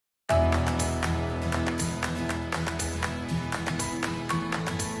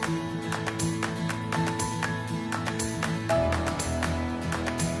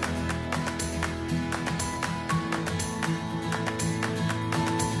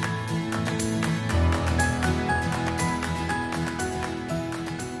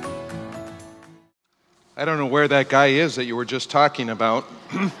I don't know where that guy is that you were just talking about.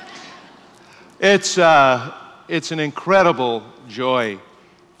 It's an incredible joy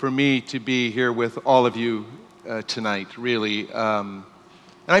for me to be here with all of you tonight, really. And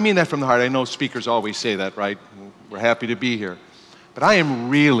I mean that from the heart. I know speakers always say that, right? We're happy to be here. But I am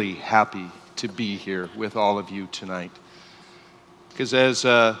really happy to be here with all of you tonight. Because as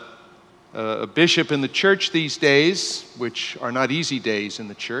a bishop in the church these days, which are not easy days in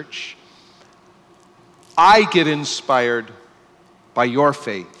the church, I get inspired by your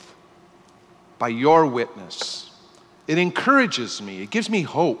faith, by your witness. It encourages me. It gives me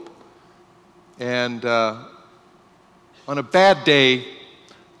hope. And on a bad day,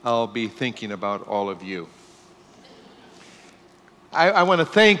 I'll be thinking about all of you. I want to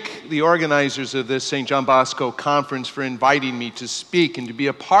thank the organizers of this St. John Bosco Conference for inviting me to speak and to be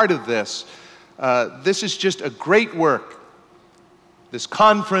a part of this. This is just a great work, this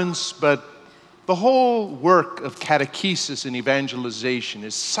conference, but the whole work of catechesis and evangelization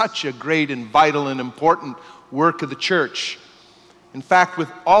is such a great and vital and important work of the church. In fact,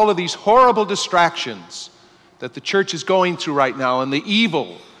 with all of these horrible distractions that the church is going through right now and the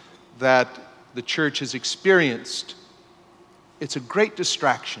evil that the church has experienced, it's a great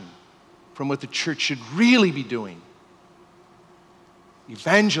distraction from what the church should really be doing: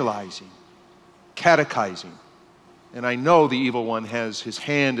 evangelizing, catechizing. And I know the evil one has his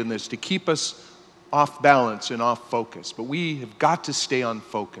hand in this to keep us off balance and off focus. But we have got to stay on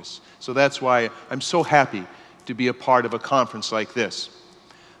focus. So that's why I'm so happy to be a part of a conference like this.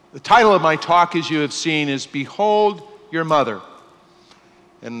 The title of my talk, as you have seen, is Behold Your Mother.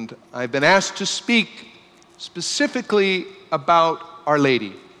 And I've been asked to speak specifically about Our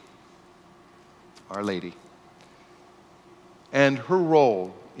Lady. Our Lady. And her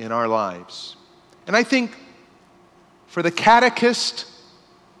role in our lives. And I think for the catechist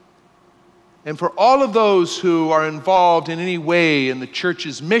and for all of those who are involved in any way in the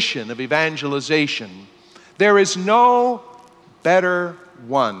church's mission of evangelization, there is no better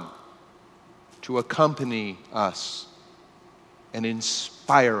one to accompany us and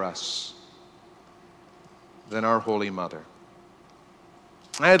inspire us than our Holy Mother.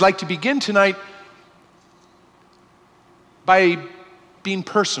 I'd like to begin tonight by being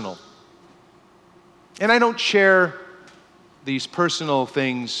personal. And I don't share these personal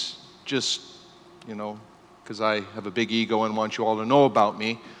things just, because I have a big ego and want you all to know about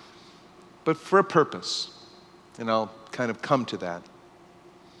me, but for a purpose. And I'll kind of come to that.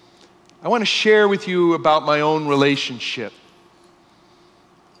 I want to share with you about my own relationship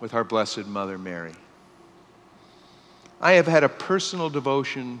with our Blessed Mother Mary. I have had a personal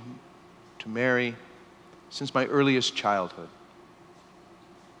devotion to Mary since my earliest childhood.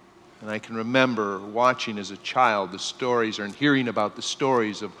 And I can remember watching as a child the stories and hearing about the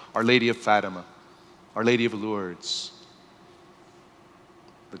stories of Our Lady of Fatima, Our Lady of Lourdes,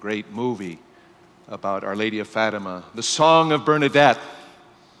 the great movie about Our Lady of Fatima, the Song of Bernadette,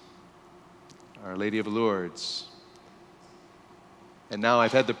 Our Lady of Lourdes. And now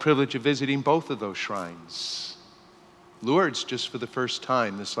I've had the privilege of visiting both of those shrines. Lourdes just for the first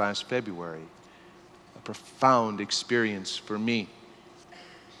time this last February. A profound experience for me.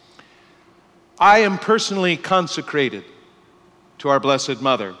 I am personally consecrated to our Blessed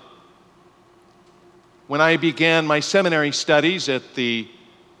Mother. When I began my seminary studies at the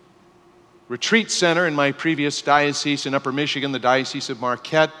retreat center in my previous diocese in Upper Michigan, the Diocese of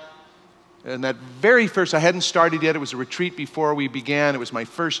Marquette, and that very first, I hadn't started yet, it was a retreat before we began, it was my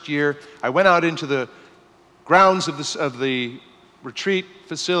first year. I went out into the grounds of the retreat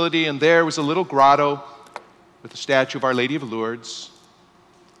facility, and there was a little grotto with a statue of Our Lady of Lourdes.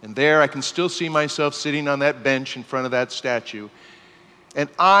 And there I can still see myself sitting on that bench in front of that statue. And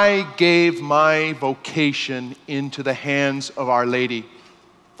I gave my vocation into the hands of Our Lady.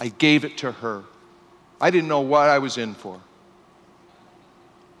 I gave it to her. I didn't know what I was in for.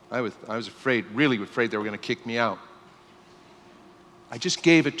 I was afraid, really afraid they were going to kick me out. I just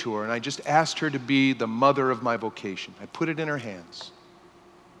gave it to her, and I just asked her to be the mother of my vocation. I put it in her hands.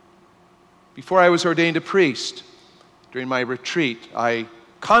 Before I was ordained a priest, during my retreat, I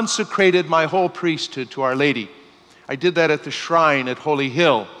consecrated my whole priesthood to Our Lady. I did that at the shrine at Holy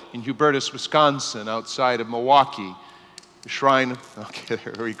Hill in Hubertus, Wisconsin, outside of Milwaukee. The shrine, okay,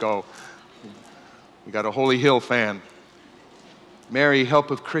 there we go. We got a Holy Hill fan. Mary, Help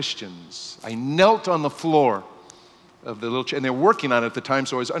of Christians. I knelt on the floor of the little church, and they were working on it at the time,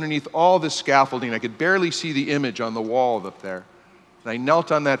 so I was underneath all this scaffolding. I could barely see the image on the wall up there. And I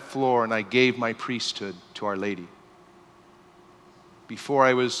knelt on that floor, and I gave my priesthood to Our Lady. Before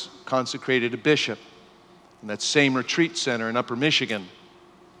I was consecrated a bishop in that same retreat center in Upper Michigan,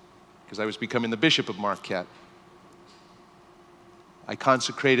 because I was becoming the Bishop of Marquette, I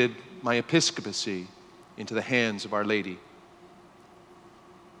consecrated my episcopacy into the hands of Our Lady.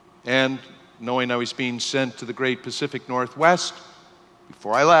 And knowing I was being sent to the great Pacific Northwest,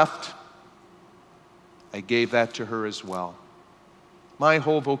 before I left, I gave that to her as well. My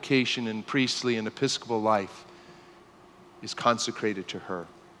whole vocation in priestly and episcopal life is consecrated to her.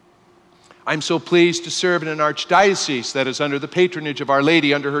 I'm so pleased to serve in an archdiocese that is under the patronage of Our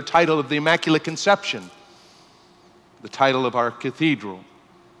Lady, under her title of the Immaculate Conception, the title of our cathedral.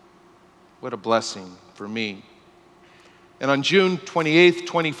 What a blessing for me. And on June 28th,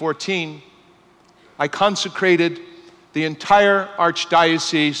 2014, I consecrated the entire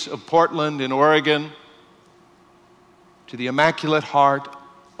Archdiocese of Portland in Oregon to the Immaculate Heart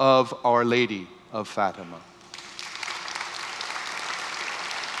of Our Lady of Fatima.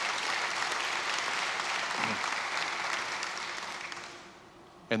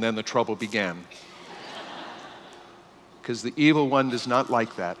 And then the trouble began. Because the evil one does not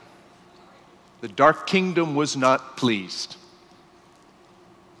like that. The dark kingdom was not pleased.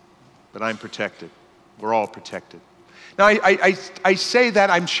 But I'm protected. We're all protected. Now, I say that,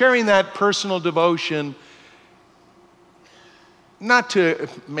 I'm sharing that personal devotion not to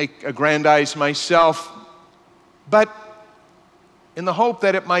aggrandize myself, but in the hope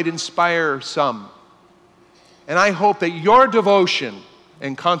that it might inspire some. And I hope that your devotion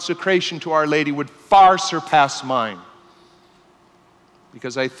and consecration to Our Lady would far surpass mine,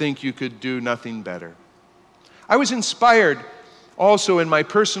 because I think you could do nothing better. I was inspired also in my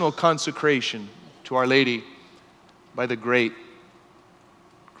personal consecration to Our Lady by the great,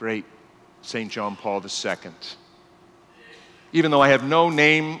 great St. John Paul II. Even though I have no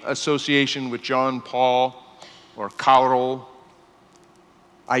name association with John Paul or Carol,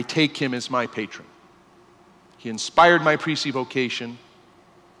 I take him as my patron. He inspired my priestly vocation.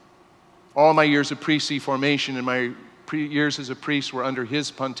 All my years of priestly formation and my years as a priest were under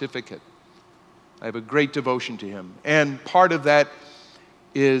his pontificate. I have a great devotion to him. And part of that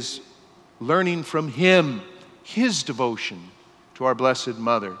is learning from him, his devotion to our Blessed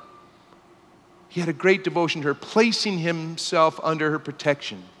Mother. He had a great devotion to her, placing himself under her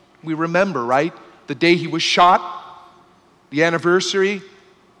protection. We remember, right? The day he was shot, the anniversary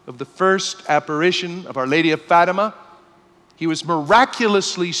of the first apparition of Our Lady of Fatima. He was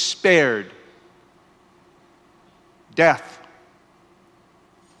miraculously spared death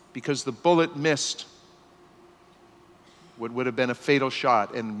because the bullet missed what would have been a fatal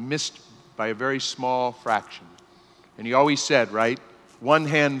shot and missed by a very small fraction. And he always said, right, one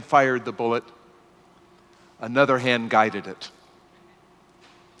hand fired the bullet, another hand guided it.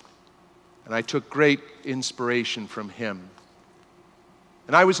 And I took great inspiration from him.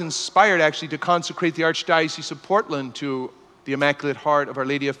 And I was inspired actually to consecrate the Archdiocese of Portland to the Immaculate Heart of Our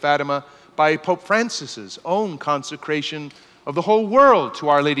Lady of Fatima by Pope Francis's own consecration of the whole world to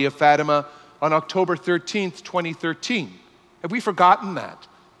Our Lady of Fatima on October 13th, 2013. Have we forgotten that?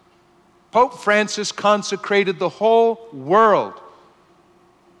 Pope Francis consecrated the whole world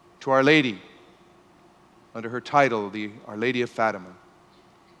to Our Lady under her title, the Our Lady of Fatima.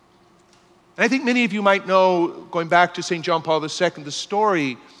 And I think many of you might know, going back to St. John Paul II, the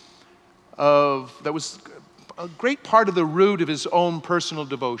story that was a great part of the root of his own personal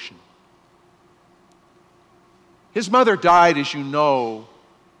devotion. His mother died, as you know,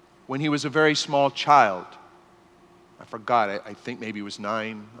 when he was a very small child. I forgot, I think maybe he was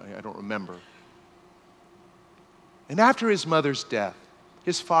 9, I don't remember. And after his mother's death,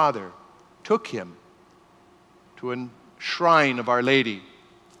 his father took him to a shrine of Our Lady,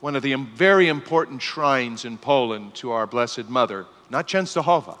 one of the very important shrines in Poland to our Blessed Mother, not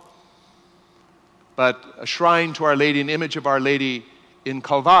Częstochowa, but a shrine to Our Lady, an image of Our Lady in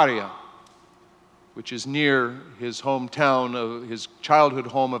Calvaria, which is near his hometown, his childhood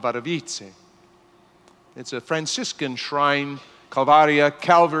home of Wadowice. It's a Franciscan shrine, Calvaria,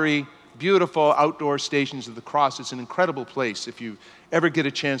 Calvary, beautiful outdoor Stations of the Cross. It's an incredible place. If you ever get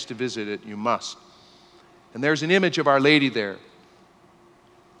a chance to visit it, you must. And there's an image of Our Lady there.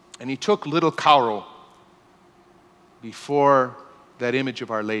 And he took little Carol before that image of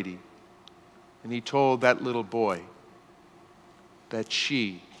Our Lady. And he told that little boy that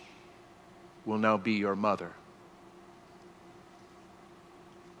she will now be your mother.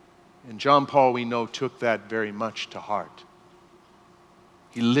 And John Paul, we know, took that very much to heart.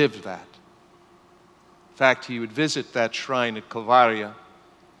 He lived that. In fact, he would visit that shrine at Calvaria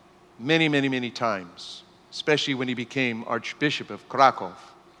many, many, many times, especially when he became Archbishop of Krakow.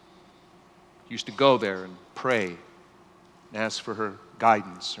 He used to go there and pray and ask for her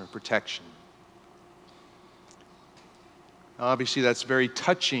guidance, her protection. Obviously, that's very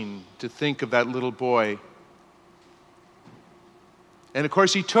touching to think of that little boy. And of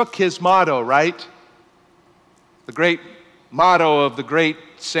course, he took his motto, right? The great motto of the great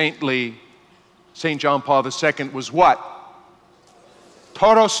saintly St. John Paul II was what?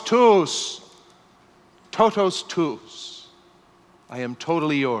 Totus tuus. Totus tuus. I am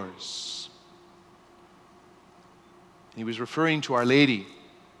totally yours. He was referring to Our Lady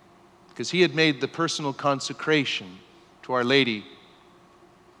because he had made the personal consecration to Our Lady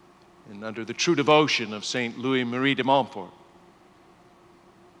and under the true devotion of St. Louis Marie de Montfort.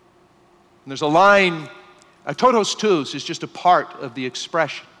 And there's a line, a totus tuus is just a part of the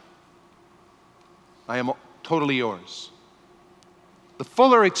expression. I am totally yours. The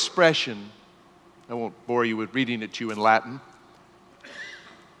fuller expression, I won't bore you with reading it to you in Latin,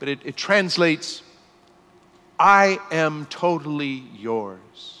 but it translates, I am totally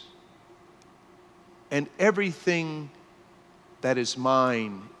yours. And everything that is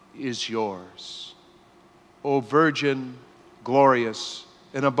mine is yours. O Virgin, glorious,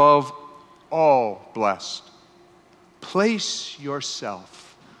 and above all blessed, place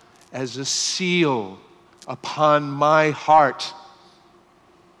yourself as a seal upon my heart,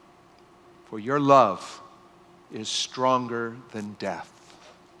 for your love is stronger than death.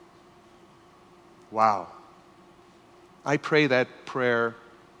 Wow. I pray that prayer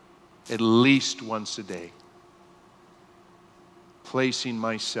at least once a day, placing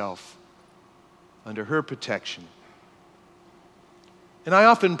myself under her protection. And I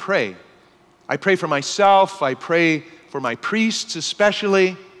often pray. I pray for myself. I pray for my priests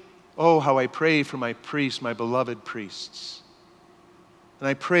especially. Oh, how I pray for my priests, my beloved priests. And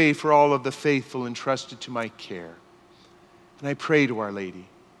I pray for all of the faithful entrusted to my care. And I pray to Our Lady.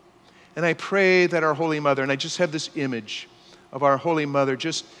 And I pray that our Holy Mother, and I just have this image of our Holy Mother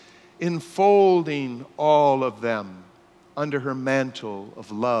just enfolding all of them under her mantle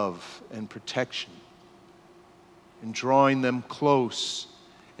of love and protection, and drawing them close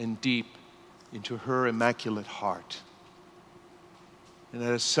and deep into her immaculate heart. And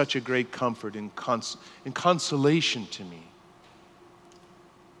that is such a great comfort and consolation to me,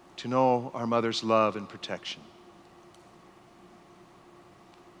 to know our Mother's love and protection.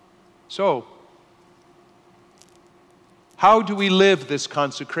 So, how do we live this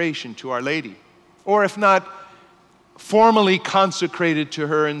consecration to Our Lady? Or if not formally consecrated to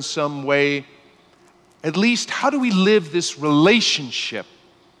her in some way, at least how do we live this relationship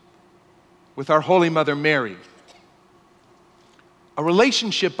with our Holy Mother Mary? A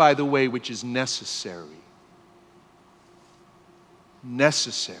relationship, by the way, which is necessary.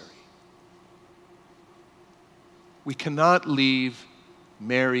 Necessary. We cannot leave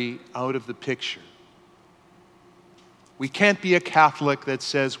Mary out of the picture. We can't be a Catholic that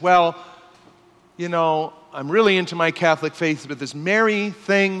says, well, you know, I'm really into my Catholic faith, but this Mary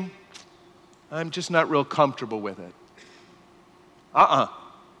thing, I'm just not real comfortable with it.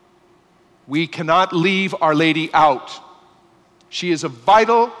 We cannot leave Our Lady out. She is a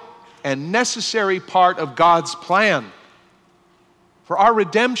vital and necessary part of God's plan for our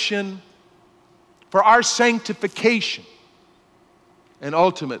redemption, for our sanctification, and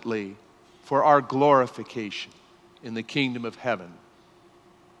ultimately for our glorification in the kingdom of heaven.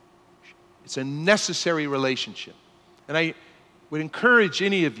 It's a necessary relationship. And I would encourage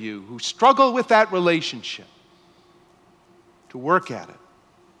any of you who struggle with that relationship to work at it,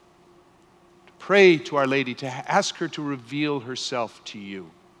 to pray to Our Lady, to ask her to reveal herself to you.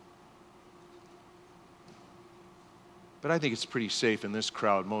 But I think it's pretty safe in this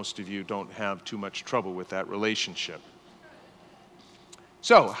crowd. Most of you don't have too much trouble with that relationship.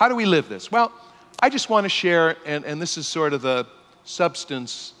 So, how do we live this? Well, I just want to share, and this is sort of the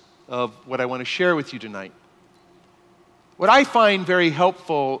substance of what I want to share with you tonight. What I find very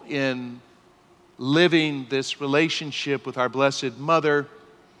helpful in living this relationship with our Blessed Mother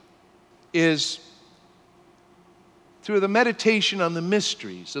is through the meditation on the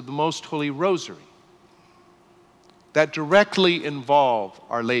mysteries of the Most Holy Rosary that directly involve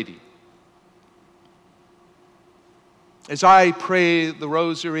Our Lady. As I pray the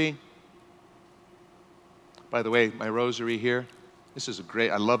Rosary, by the way, my Rosary here, this is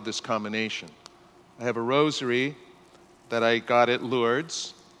I love this combination. I have a Rosary that I got at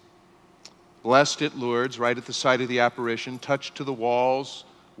Lourdes, blessed at Lourdes, right at the site of the apparition, touched to the walls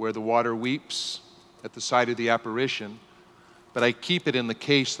where the water weeps at the site of the apparition, but I keep it in the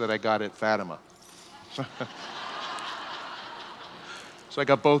case that I got at Fatima. So I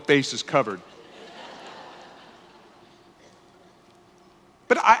got both bases covered.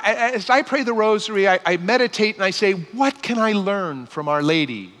 But as I pray the Rosary, I meditate and I say, what can I learn from Our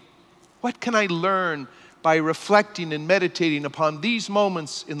Lady? What can I learn by reflecting and meditating upon these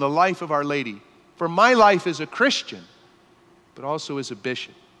moments in the life of Our Lady, for my life as a Christian, but also as a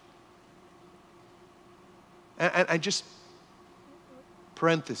bishop. And I just,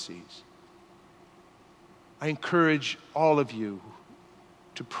 parentheses, I encourage all of you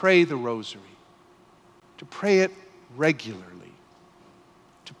to pray the rosary, to pray it regularly,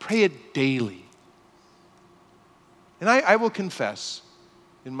 to pray it daily. And I will confess,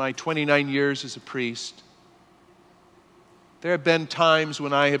 in my 29 years as a priest, there have been times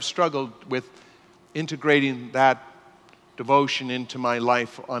when I have struggled with integrating that devotion into my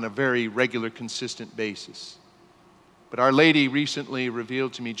life on a very regular, consistent basis. But Our Lady recently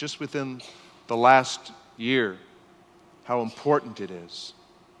revealed to me, just within the last year, how important it is.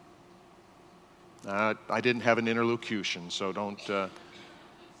 I didn't have an interlocution, so don't... but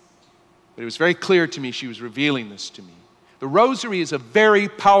it was very clear to me she was revealing this to me. The rosary is a very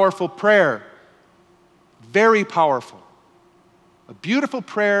powerful prayer. Very powerful. A beautiful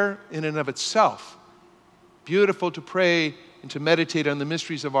prayer in and of itself. Beautiful to pray and to meditate on the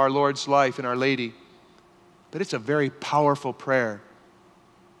mysteries of our Lord's life and Our Lady. But it's a very powerful prayer.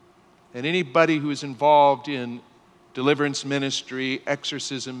 And anybody who is involved in deliverance ministry,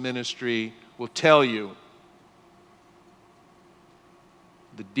 exorcism ministry, will tell you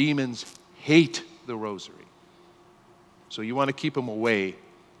the demons hate the rosary. So you want to keep them away.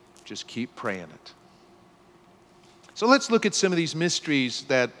 Just keep praying it. So let's look at some of these mysteries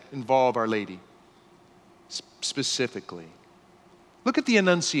that involve Our Lady specifically. Look at the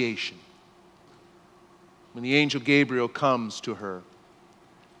Annunciation. When the angel Gabriel comes to her.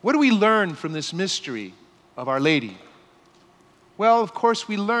 What do we learn from this mystery of Our Lady? Well, of course,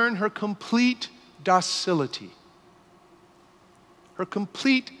 we learn her complete docility. Her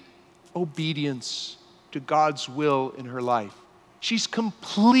complete obedience to God's will in her life. She's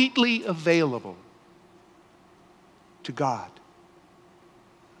completely available to God.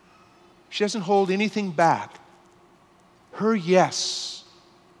 She doesn't hold anything back. Her yes,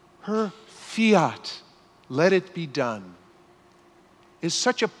 her fiat, let it be done, is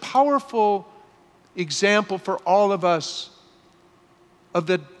such a powerful example for all of us of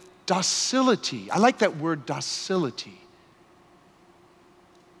the docility. I like that word, docility.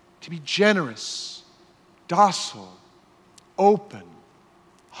 To be generous, docile, open,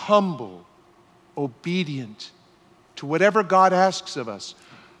 humble, obedient to whatever God asks of us,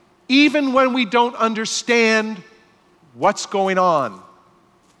 even when we don't understand what's going on,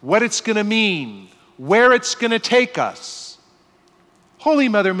 what it's going to mean, where it's going to take us. Holy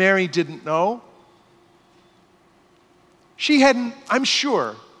Mother Mary didn't know. She hadn't, I'm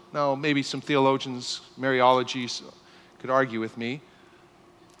sure, now maybe some theologians, Mariologies could argue with me,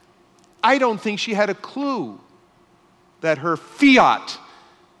 I don't think she had a clue that her fiat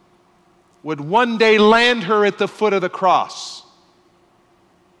would one day land her at the foot of the cross.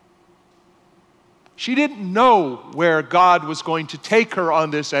 She didn't know where God was going to take her on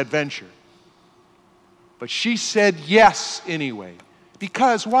this adventure. But she said yes anyway.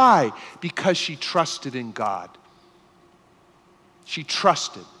 Because why? Because she trusted in God. She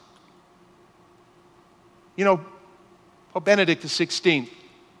trusted. You know, Pope Benedict XVI,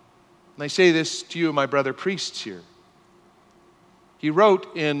 and I say this to you, my brother priests here, he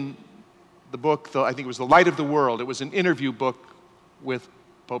wrote in the book, I think it was The Light of the World, it was an interview book with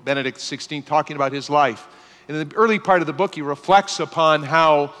Pope Benedict XVI talking about his life. And in the early part of the book, he reflects upon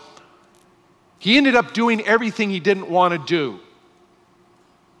how he ended up doing everything he didn't want to do.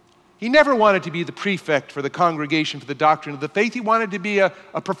 He never wanted to be the prefect for the Congregation for the Doctrine of the Faith. He wanted to be a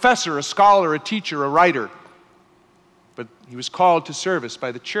professor, a scholar, a teacher, a writer. But he was called to service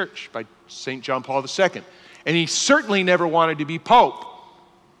by the church, by St. John Paul II. And he certainly never wanted to be pope.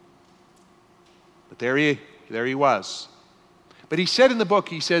 But there he was. But he said in the book,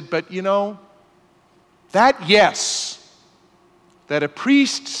 he said, but you know, that yes that a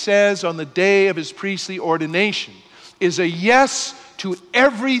priest says on the day of his priestly ordination is a yes to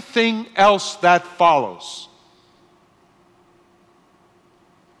everything else that follows.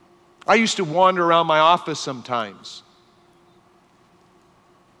 I used to wander around my office sometimes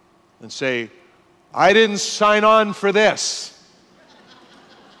and say, I didn't sign on for this.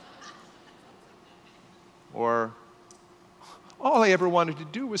 Or, all I ever wanted to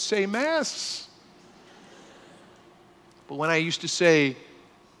do was say Mass. But when I used to say,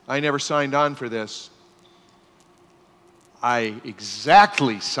 I never signed on for this, I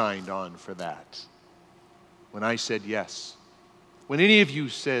exactly signed on for that when I said yes. When any of you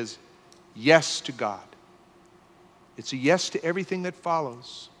says yes to God, it's a yes to everything that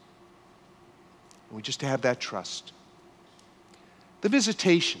follows. And we just have that trust. The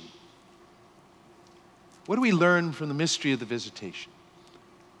visitation. What do we learn from the mystery of the visitation?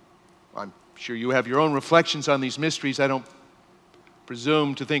 I'm sure you have your own reflections on these mysteries. I don't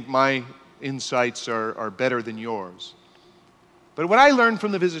presume to think my insights are better than yours. But what I learned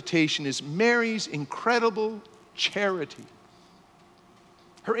from the visitation is Mary's incredible charity,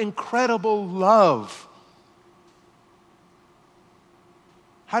 her incredible love.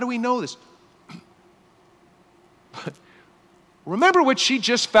 How do we know this? Remember what she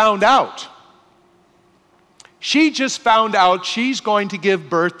just found out. She just found out she's going to give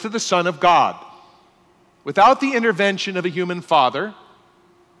birth to the Son of God without the intervention of a human father,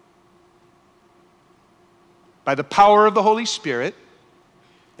 by the power of the Holy Spirit.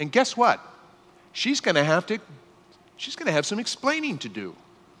 And guess what? She's going to have some explaining to do.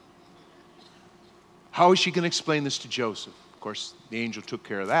 How is she going to explain this to Joseph? Of course, the angel took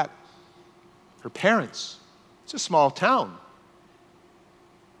care of that. Her parents. It's a small town.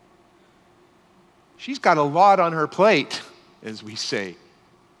 She's got a lot on her plate, as we say.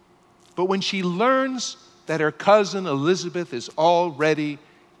 But when she learns that her cousin Elizabeth is already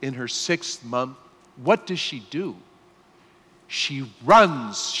in her 6th month, what does she do? She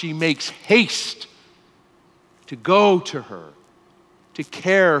runs, she makes haste to go to her, to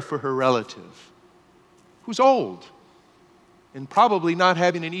care for her relative, who's old and probably not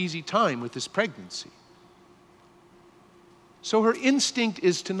having an easy time with this pregnancy. So her instinct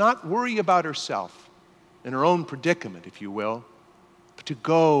is to not worry about herself and her own predicament, if you will, but to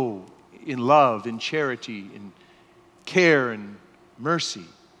go in love, in charity, in care and mercy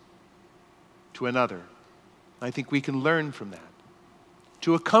to another. I think we can learn from that.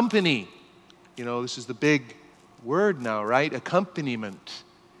 To accompany, this is the big word now, right? Accompaniment.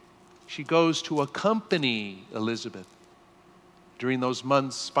 She goes to accompany Elizabeth during those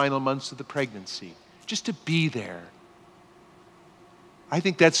final months of the pregnancy, just to be there. I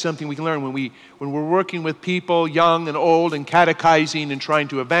think that's something we can learn when we're working with people, young and old, and catechizing and trying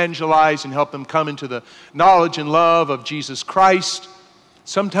to evangelize and help them come into the knowledge and love of Jesus Christ.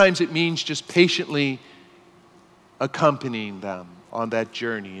 Sometimes it means just patiently accompanying them on that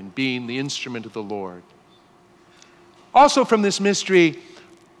journey and being the instrument of the Lord. Also from this mystery,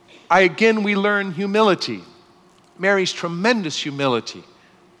 we learn humility. Mary's tremendous humility.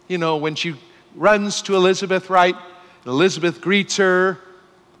 When she runs to Elizabeth, right? Elizabeth greets her,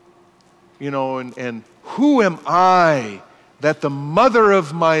 and who am I that the mother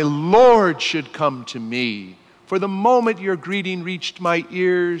of my Lord should come to me? For the moment your greeting reached my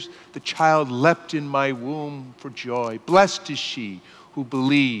ears, the child leapt in my womb for joy. Blessed is she who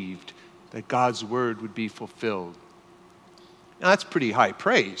believed that God's word would be fulfilled. Now that's pretty high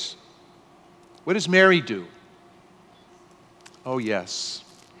praise. What does Mary do? Oh yes,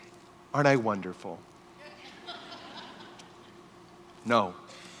 aren't I wonderful? No.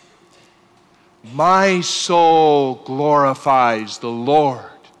 My soul glorifies the Lord.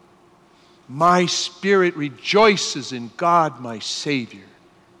 My spirit rejoices in God my Savior.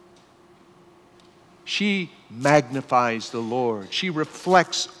 She magnifies the Lord. She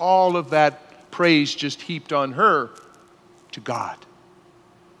reflects all of that praise just heaped on her to God.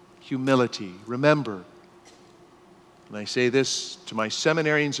 Humility. Remember, and I say this to my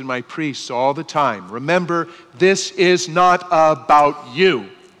seminarians and my priests all the time, remember, this is not about you.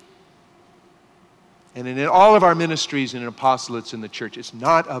 And in all of our ministries and in apostolates in the church, it's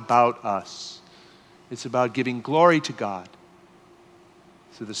not about us. It's about giving glory to God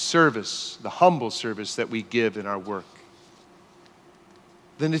through the service, the humble service that we give in our work.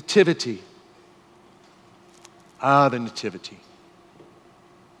 The Nativity. The Nativity.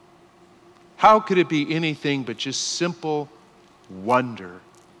 How could it be anything but just simple wonder?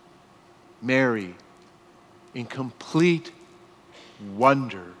 Mary, in complete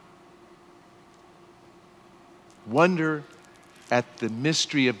wonder. Wonder at the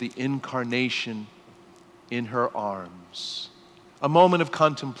mystery of the incarnation in her arms. A moment of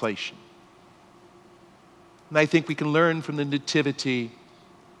contemplation. And I think we can learn from the Nativity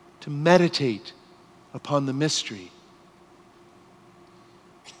to meditate upon the mystery.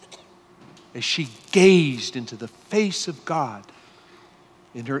 As she gazed into the face of God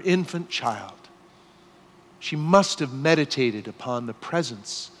in her infant child, she must have meditated upon the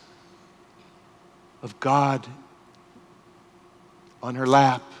presence of God on her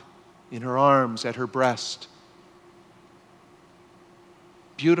lap, in her arms, at her breast.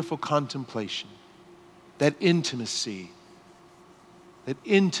 Beautiful contemplation. That intimacy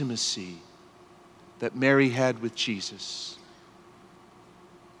that Mary had with Jesus.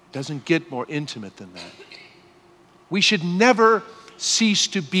 Doesn't get more intimate than that. We should never cease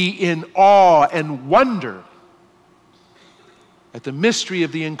to be in awe and wonder at the mystery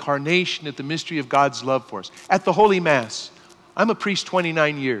of the incarnation, at the mystery of God's love for us, at the Holy Mass. I'm a priest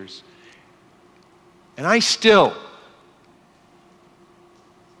 29 years, and I still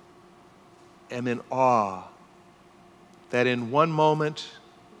am in awe that in one moment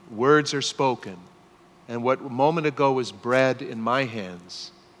words are spoken, and what a moment ago was bread in my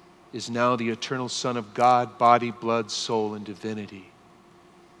hands is now the eternal Son of God, body, blood, soul, and divinity.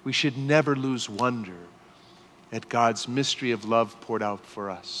 We should never lose wonder at God's mystery of love poured out for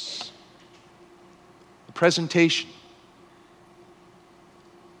us. The presentation.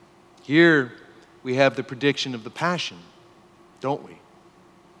 Here we have the prediction of the Passion, don't we?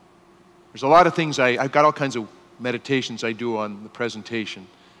 There's a lot of things, I've got all kinds of meditations I do on the presentation.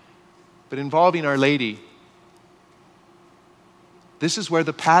 But involving Our Lady, this is where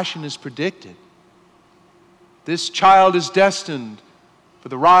the Passion is predicted. This child is destined for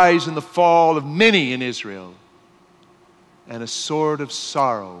the rise and the fall of many in Israel. And a sword of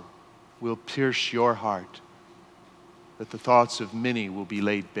sorrow will pierce your heart, that the thoughts of many will be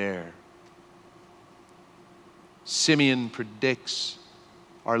laid bare. Simeon predicts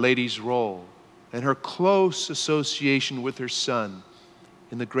Our Lady's role and her close association with her Son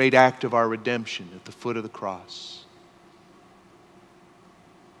in the great act of our redemption at the foot of the cross.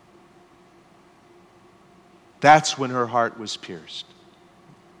 That's when her heart was pierced.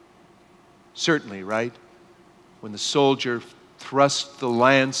 Certainly, right? When the soldier thrust the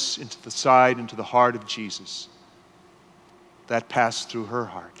lance into the side, into the heart of Jesus, that passed through her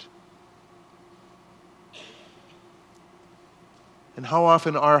heart. And how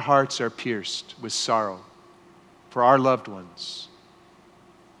often our hearts are pierced with sorrow for our loved ones,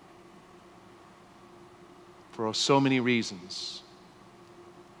 for so many reasons.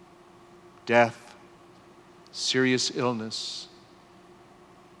 Death, serious illness,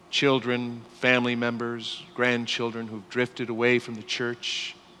 children, family members, grandchildren who've drifted away from the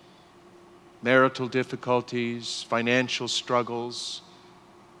church, marital difficulties, financial struggles,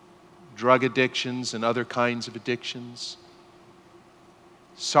 drug addictions and other kinds of addictions.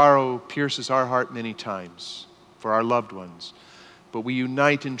 Sorrow pierces our heart many times for our loved ones, but we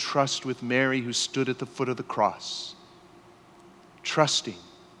unite in trust with Mary, who stood at the foot of the cross, trusting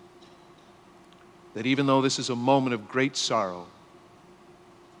that even though this is a moment of great sorrow,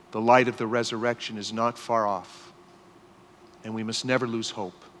 the light of the resurrection is not far off, and we must never lose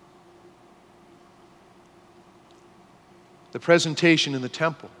hope. The presentation in the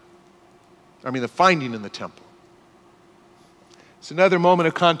temple, the finding in the temple. It's another moment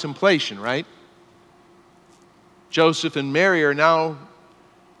of contemplation, right? Joseph and Mary are now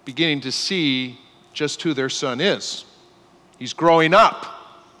beginning to see just who their son is. He's growing up.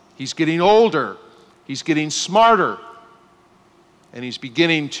 He's getting older. He's getting smarter. And he's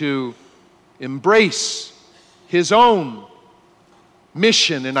beginning to embrace his own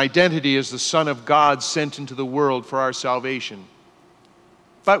mission and identity as the Son of God sent into the world for our salvation.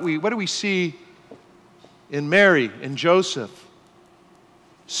 But what do we see in Mary and Joseph?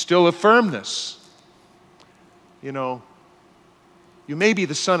 Still a firmness. You know, you may be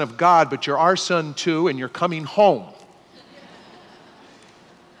the Son of God, but you're our son too, and you're coming home.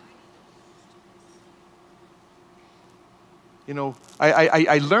 You know,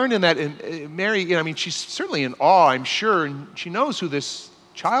 I learned in that, in Mary, she's certainly in awe, I'm sure, and she knows who this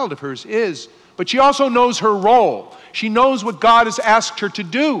child of hers is, but she also knows her role. She knows what God has asked her to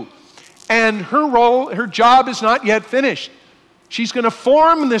do. And her role, her job is not yet finished. She's going to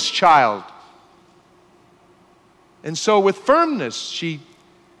form this child. And so with firmness, in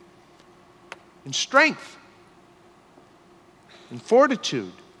strength, in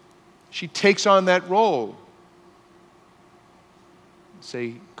fortitude, she takes on that role.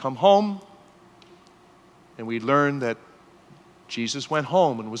 Say, come home. And we learn that Jesus went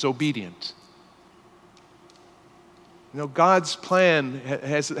home and was obedient. You know, God's plan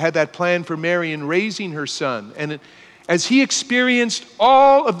has had that plan for Mary in raising her son. And as he experienced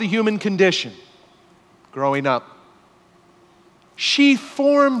all of the human condition growing up, she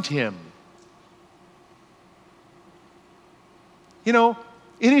formed him. You know,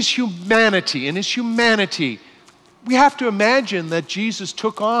 in his humanity, we have to imagine that Jesus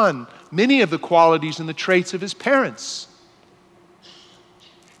took on many of the qualities and the traits of his parents.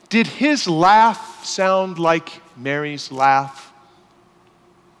 Did his laugh sound like Mary's laugh?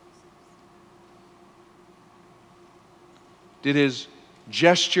 Did his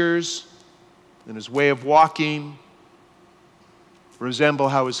gestures and his way of walking resemble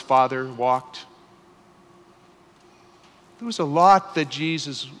how his father walked? There was a lot that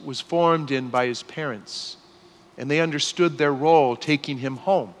Jesus was formed in by his parents, and they understood their role taking him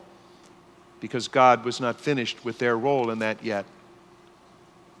home, because God was not finished with their role in that yet.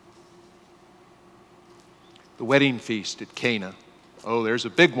 the wedding feast at Cana. Oh, there's a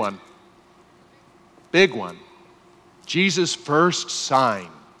big one. Big one. Jesus' first sign.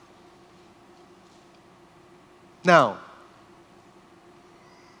 Now,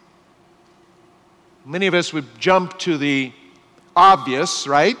 many of us would jump to the obvious,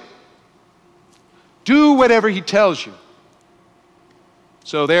 right? Do whatever he tells you.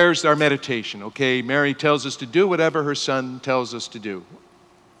 So there's our meditation, okay? Mary tells us to do whatever her son tells us to do.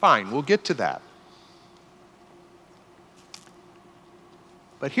 Fine, we'll get to that.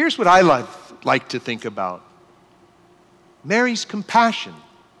 But here's what I like to think about. Mary's compassion.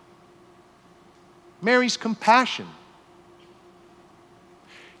 Mary's compassion.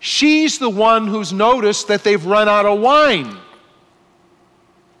 She's the one who's noticed that they've run out of wine.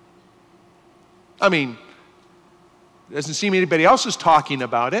 I mean, it doesn't seem anybody else is talking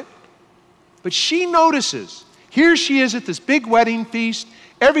about it, but she notices. Here she is at this big wedding feast.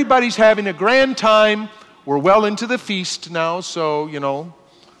 Everybody's having a grand time. We're well into the feast now, so,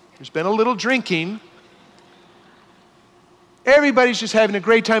 there's been a little drinking. Everybody's just having a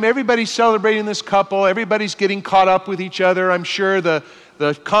great time. Everybody's celebrating this couple. Everybody's getting caught up with each other. I'm sure the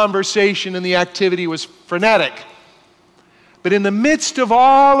conversation and the activity was frenetic. But in the midst of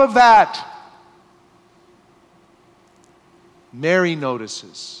all of that, Mary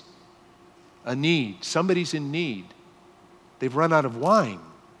notices a need. Somebody's in need. They've run out of wine.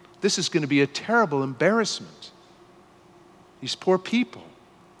 This is going to be a terrible embarrassment. These poor people.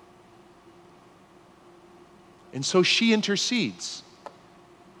 And so she intercedes.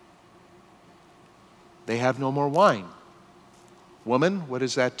 They have no more wine. Woman, what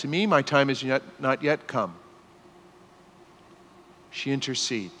is that to me? My time is not yet come. She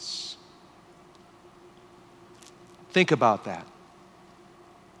intercedes. Think about that.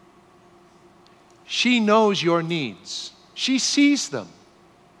 She knows your needs. She sees them.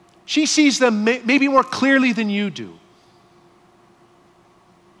 She sees them maybe more clearly than you do.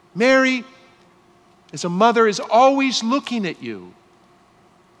 Mary, as a mother, is always looking at you.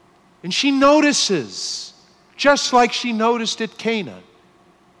 And she notices, just like she noticed at Cana.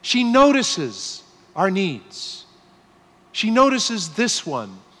 She notices our needs. She notices this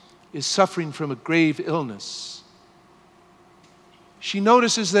one is suffering from a grave illness. She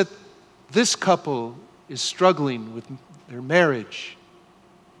notices that this couple is struggling with their marriage.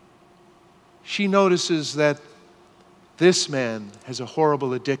 She notices that this man has a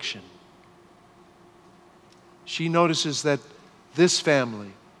horrible addiction. She notices that this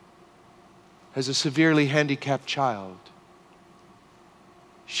family has a severely handicapped child.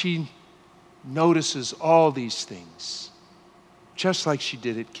 She notices all these things, just like she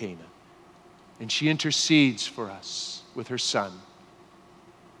did at Cana. And she intercedes for us with her son.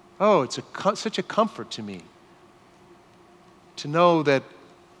 Oh, it's such a comfort to me to know that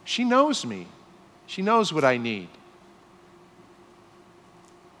she knows me. She knows what I need.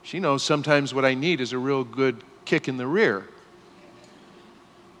 She knows sometimes what I need is a real good kick in the rear.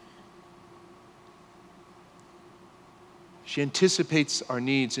 She anticipates our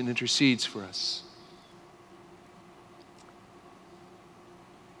needs and intercedes for us.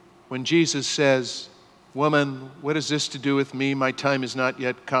 When Jesus says, "Woman, what has this to do with me? My time has not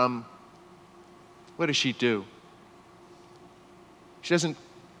yet come," what does she do? She doesn't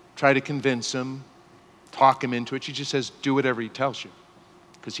try to convince him, talk him into it. She just says, do whatever he tells you,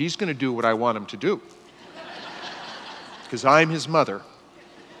 because he's going to do what I want him to do, because I'm his mother.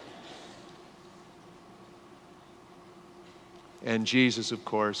 And Jesus, of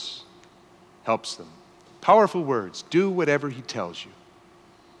course, helps them. Powerful words. Do whatever he tells you.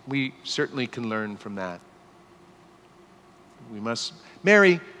 We certainly can learn from that. We must.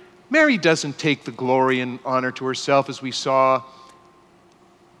 Mary doesn't take the glory and honor to herself, as we saw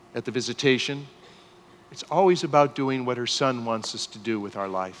at the visitation. It's always about doing what her son wants us to do with our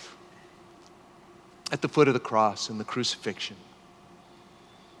life. At the foot of the cross and the crucifixion.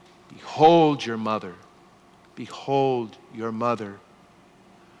 Behold your mother. Behold your mother.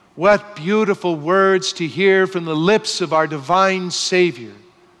 What beautiful words to hear from the lips of our divine Savior,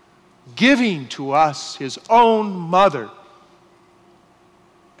 giving to us his own mother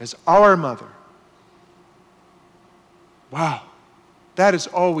as our mother. Wow, that has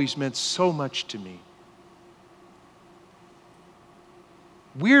always meant so much to me.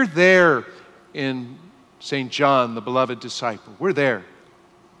 We're there in St. John, the beloved disciple. We're there.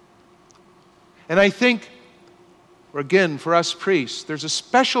 And I think, again, for us priests, there's a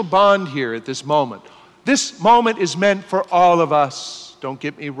special bond here at this moment. This moment is meant for all of us, don't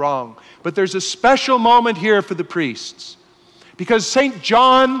get me wrong. But there's a special moment here for the priests. Because St.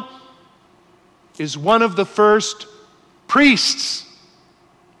 John is one of the first priests.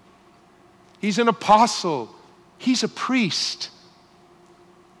 He's an apostle He's a priest.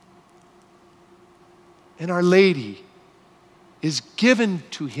 And Our Lady is given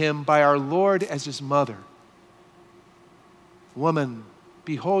to him by our Lord as his mother. Woman,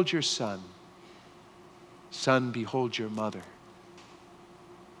 behold your son. Son, behold your mother.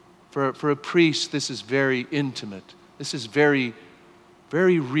 For a priest, this is very intimate. This is very,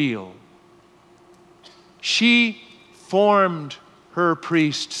 very real. She formed her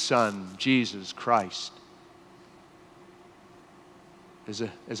priest son, Jesus Christ,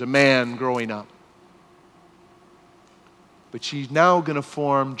 as a man growing up. But she's now going to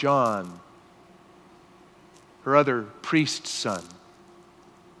form John, her other priest son.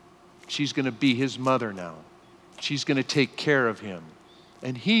 She's going to be his mother now. She's going to take care of him.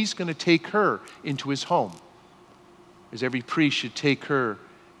 And he's going to take her into his home, as every priest should take her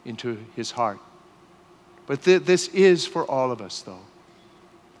into his heart. But this is for all of us, though.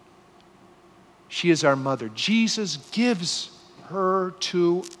 She is our mother. Jesus gives her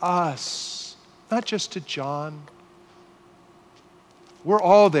to us, not just to John. We're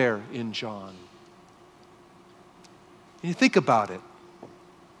all there in John. And you think about it.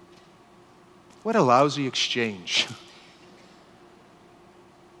 What a lousy exchange.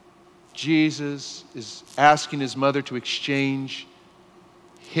 Jesus is asking his mother to exchange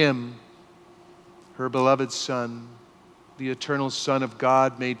him, her beloved Son, the eternal Son of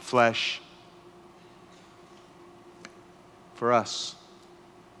God made flesh, for us.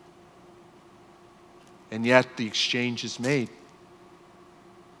 And yet the exchange is made.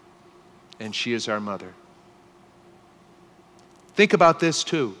 And she is our mother. Think about this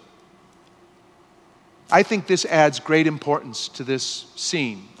too. I think this adds great importance to this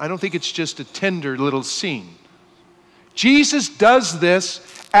scene. I don't think it's just a tender little scene. Jesus does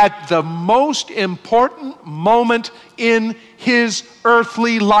this at the most important moment in his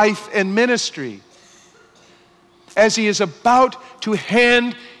earthly life and ministry, as he is about to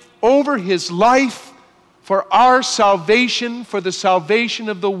hand over his life for our salvation, for the salvation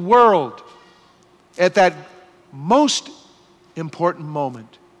of the world. At that most important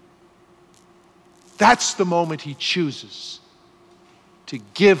moment, that's the moment he chooses to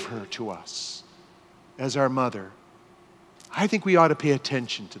give her to us as our mother. I think we ought to pay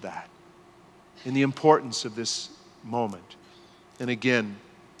attention to that and the importance of this moment. And again,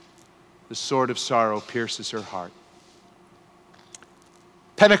 the sword of sorrow pierces her heart.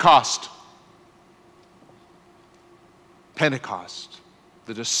 Pentecost. Pentecost.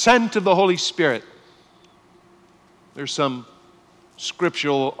 The descent of the Holy Spirit. There's some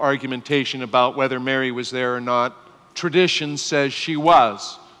scriptural argumentation about whether Mary was there or not. Tradition says she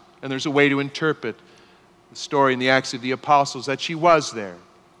was, and there's a way to interpret the story in the Acts of the Apostles that she was there.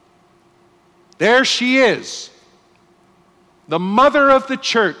 There she is, the mother of the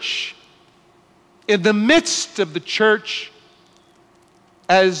church, in the midst of the church,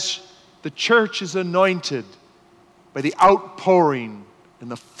 as the church is anointed by the outpouring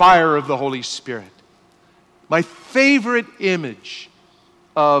and the fire of the Holy Spirit. My favorite image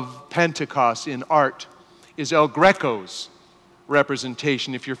of Pentecost in art is El Greco's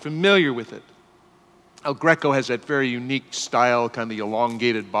representation, if you're familiar with it. El Greco has that very unique style, kind of the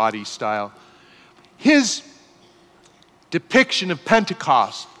elongated body style. His depiction of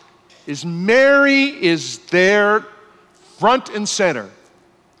Pentecost is Mary is there front and center.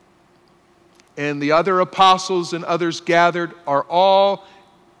 And the other apostles and others gathered are all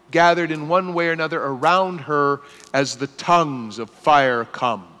gathered in one way or another around her as the tongues of fire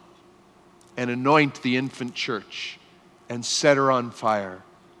come and anoint the infant church and set her on fire.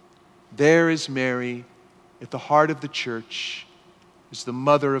 There is Mary at the heart of the church, is the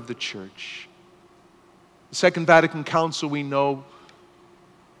mother of the church. The Second Vatican Council, we know,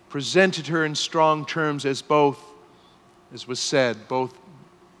 presented her in strong terms as both, as was said, both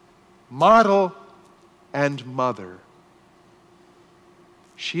model and mother.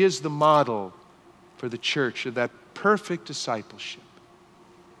 She is the model for the church of that perfect discipleship.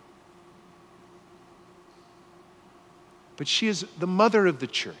 But she is the mother of the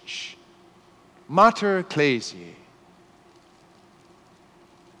church, Mater Ecclesiae. You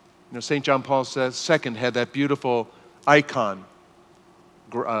know, St. John Paul II had that beautiful icon,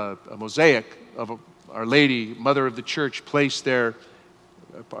 a mosaic of Our Lady, Mother of the Church, placed there,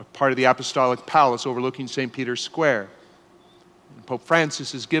 part of the Apostolic Palace overlooking St. Peter's Square. And Pope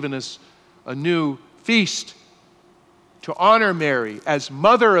Francis has given us a new feast to honor Mary as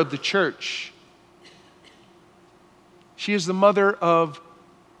Mother of the Church. She is the mother of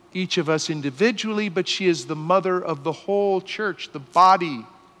each of us individually, but she is the mother of the whole church, the body,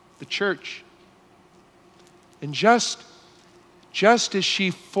 the church. And just as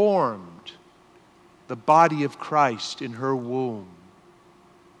she formed the body of Christ in her womb.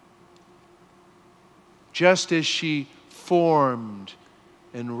 Just as she formed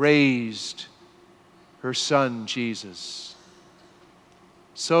and raised her son Jesus,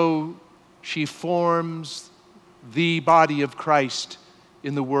 so she forms the body of Christ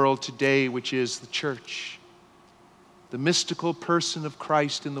in the world today, which is the church. The mystical person of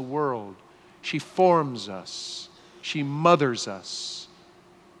Christ in the world. She forms us. She mothers us.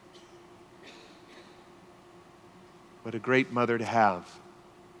 What a great mother to have.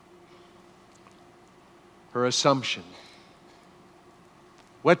 Her Assumption.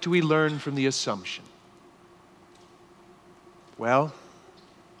 What do we learn from the Assumption? Well,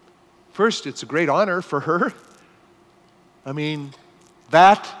 first, it's a great honor for her. I mean,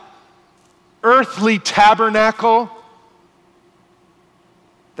 that earthly tabernacle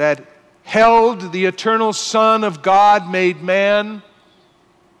that held the eternal Son of God made man,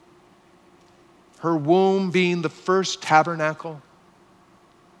 her womb being the first tabernacle,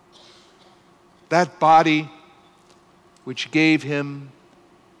 that body which gave him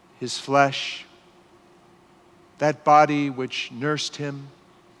his flesh, that body which nursed him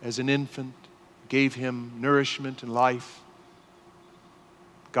as an infant, gave him nourishment and life.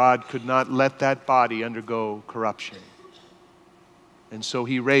 God could not let that body undergo corruption. And so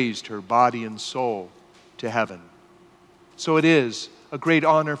he raised her body and soul to heaven. So it is a great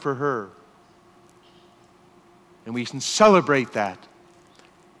honor for her. And we can celebrate that.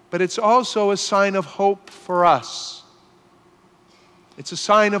 But it's also a sign of hope for us. It's a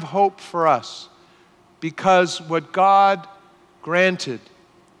sign of hope for us. Because what God granted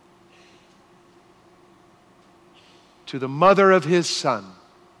to the mother of his Son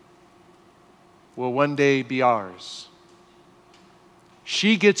will one day be ours.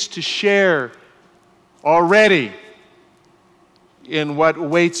 She gets to share already in what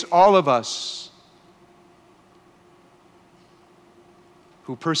awaits all of us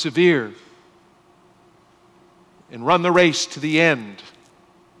who persevere and run the race to the end.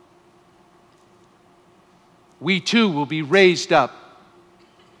 We too will be raised up,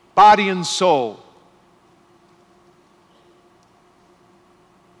 body and soul,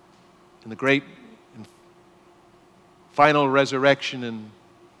 in the great and final resurrection and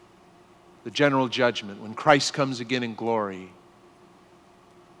the general judgment when Christ comes again in glory.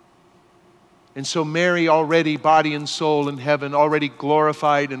 And so Mary, already body and soul in heaven, already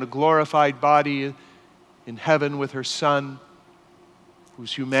glorified in a glorified body in heaven with her Son,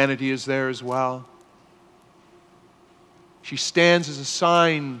 whose humanity is there as well. She stands as a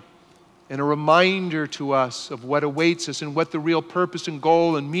sign and a reminder to us of what awaits us and what the real purpose and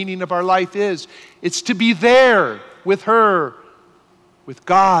goal and meaning of our life is. It's to be there with her, with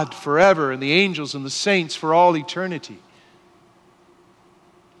God forever, and the angels and the saints for all eternity.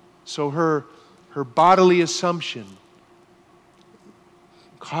 So her bodily assumption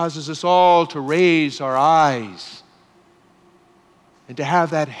causes us all to raise our eyes and to have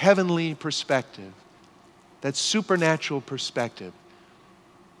that heavenly perspective, that supernatural perspective.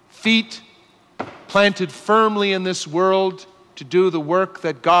 Feet planted firmly in this world to do the work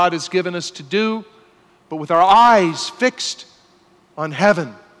that God has given us to do, but with our eyes fixed on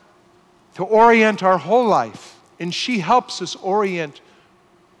heaven to orient our whole life. And she helps us orient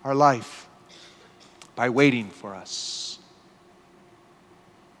our life by waiting for us.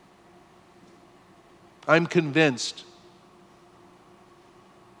 I'm convinced,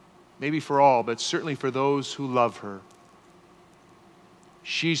 maybe for all, but certainly for those who love her,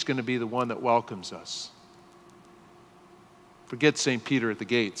 she's going to be the one that welcomes us. Forget St. Peter at the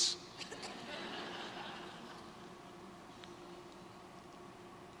gates.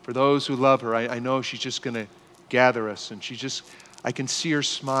 For those who love her, I know she's just going to gather us, and I can see her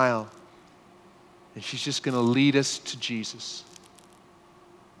smile, and she's just going to lead us to Jesus.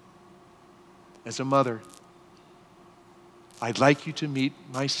 As a mother, I'd like you to meet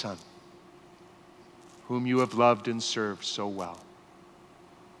my Son, whom you have loved and served so well.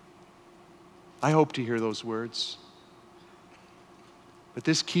 I hope to hear those words. But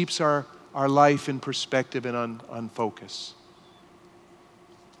this keeps our life in perspective and on focus.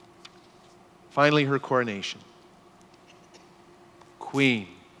 Finally, her coronation. Queen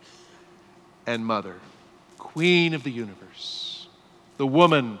and Mother, Queen of the universe, the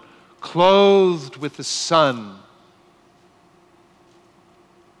woman clothed with the sun,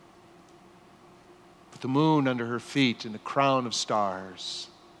 with the moon under her feet and a crown of stars,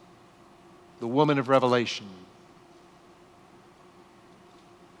 the woman of Revelation,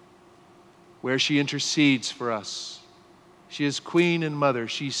 where she intercedes for us. She is Queen and Mother.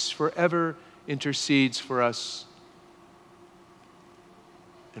 She forever intercedes for us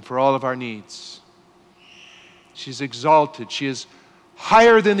and for all of our needs. She's exalted. She is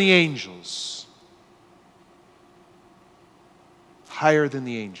higher than the angels. Higher than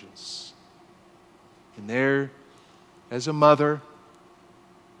the angels. And there, as a mother,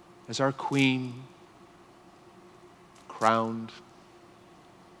 as our queen, crowned,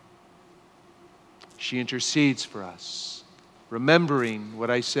 she intercedes for us, remembering what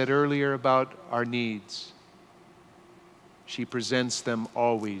I said earlier about our needs. She presents them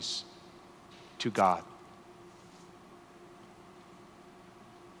always to God.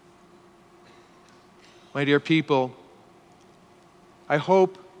 My dear people, I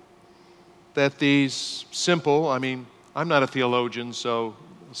hope that these simple, I'm not a theologian, so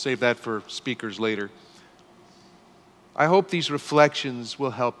I'll save that for speakers later. I hope these reflections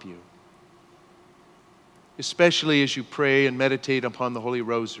will help you, especially as you pray and meditate upon the Holy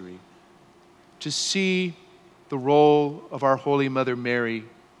Rosary, to see the role of our Holy Mother Mary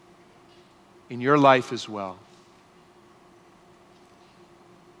in your life as well.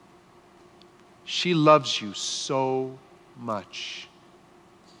 She loves you so much.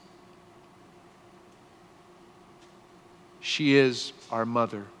 She is our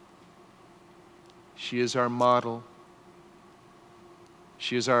mother. She is our model.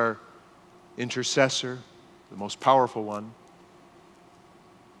 She is our intercessor, the most powerful one.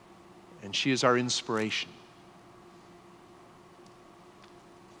 And she is our inspiration.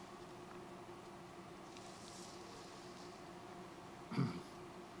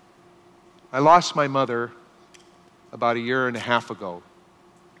 I lost my mother about 1.5 years ago.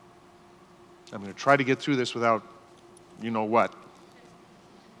 I'm going to try to get through this without you know what.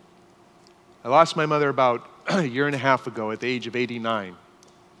 I lost my mother about 1.5 years ago at the age of 89.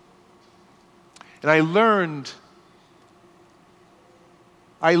 And I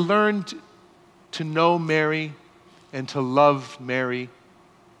learned to know Mary and to love Mary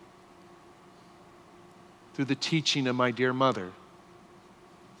through the teaching of my dear mother.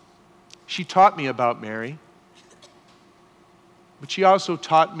 She taught me about Mary, but she also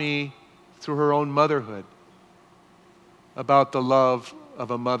taught me through her own motherhood about the love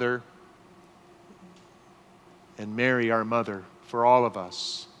of a mother, and Mary, our mother, for all of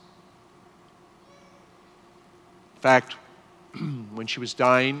us. In fact, when she was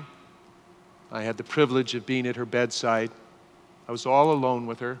dying, I had the privilege of being at her bedside. I was all alone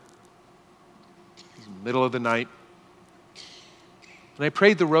with her. It was the middle of the night. And I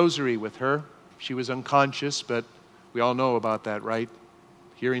prayed the rosary with her. She was unconscious, but we all know about that, right?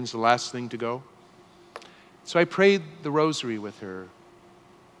 Hearing's the last thing to go. So I prayed the rosary with her.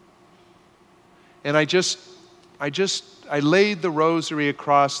 And I laid the rosary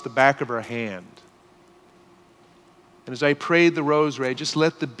across the back of her hand. And as I prayed the rosary, I just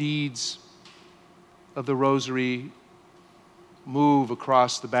let the beads of the rosary move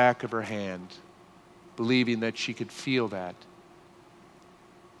across the back of her hand, believing that she could feel that.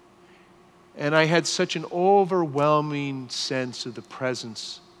 And I had such an overwhelming sense of the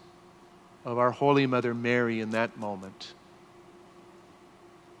presence of our Holy Mother Mary in that moment.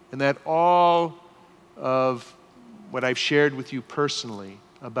 And that all of what I've shared with you personally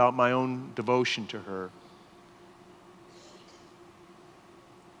about my own devotion to her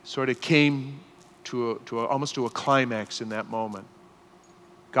sort of came almost to a climax in that moment.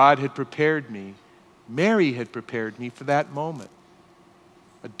 God had prepared me, Mary had prepared me for that moment.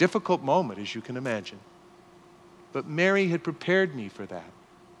 A difficult moment, as you can imagine. But Mary had prepared me for that.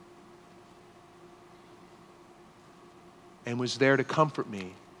 And was there to comfort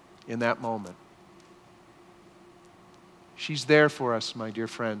me in that moment. She's there for us, my dear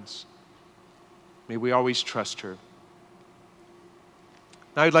friends. May we always trust her.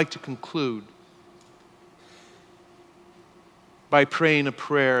 Now I'd like to conclude by praying a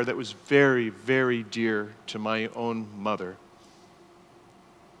prayer that was very, very dear to my own mother,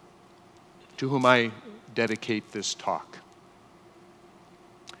 to whom I dedicate this talk.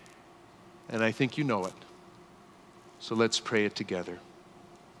 And I think you know it. So let's pray it together.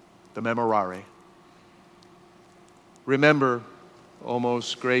 The Memorare. Remember, O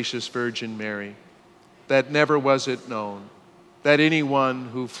most gracious Virgin Mary, that never was it known that anyone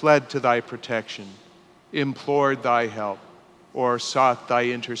who fled to thy protection, implored thy help, or sought thy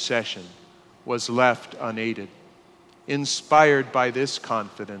intercession was left unaided. Inspired by this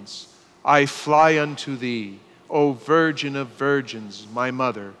confidence, I fly unto thee, O Virgin of Virgins, my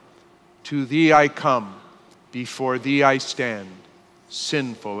mother. To thee I come, before thee I stand,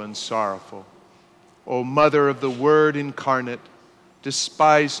 sinful and sorrowful. O Mother of the Word incarnate,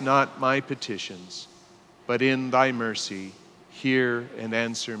 despise not my petitions, but in thy mercy hear and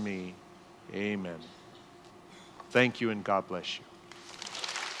answer me. Amen. Thank you, and God bless you.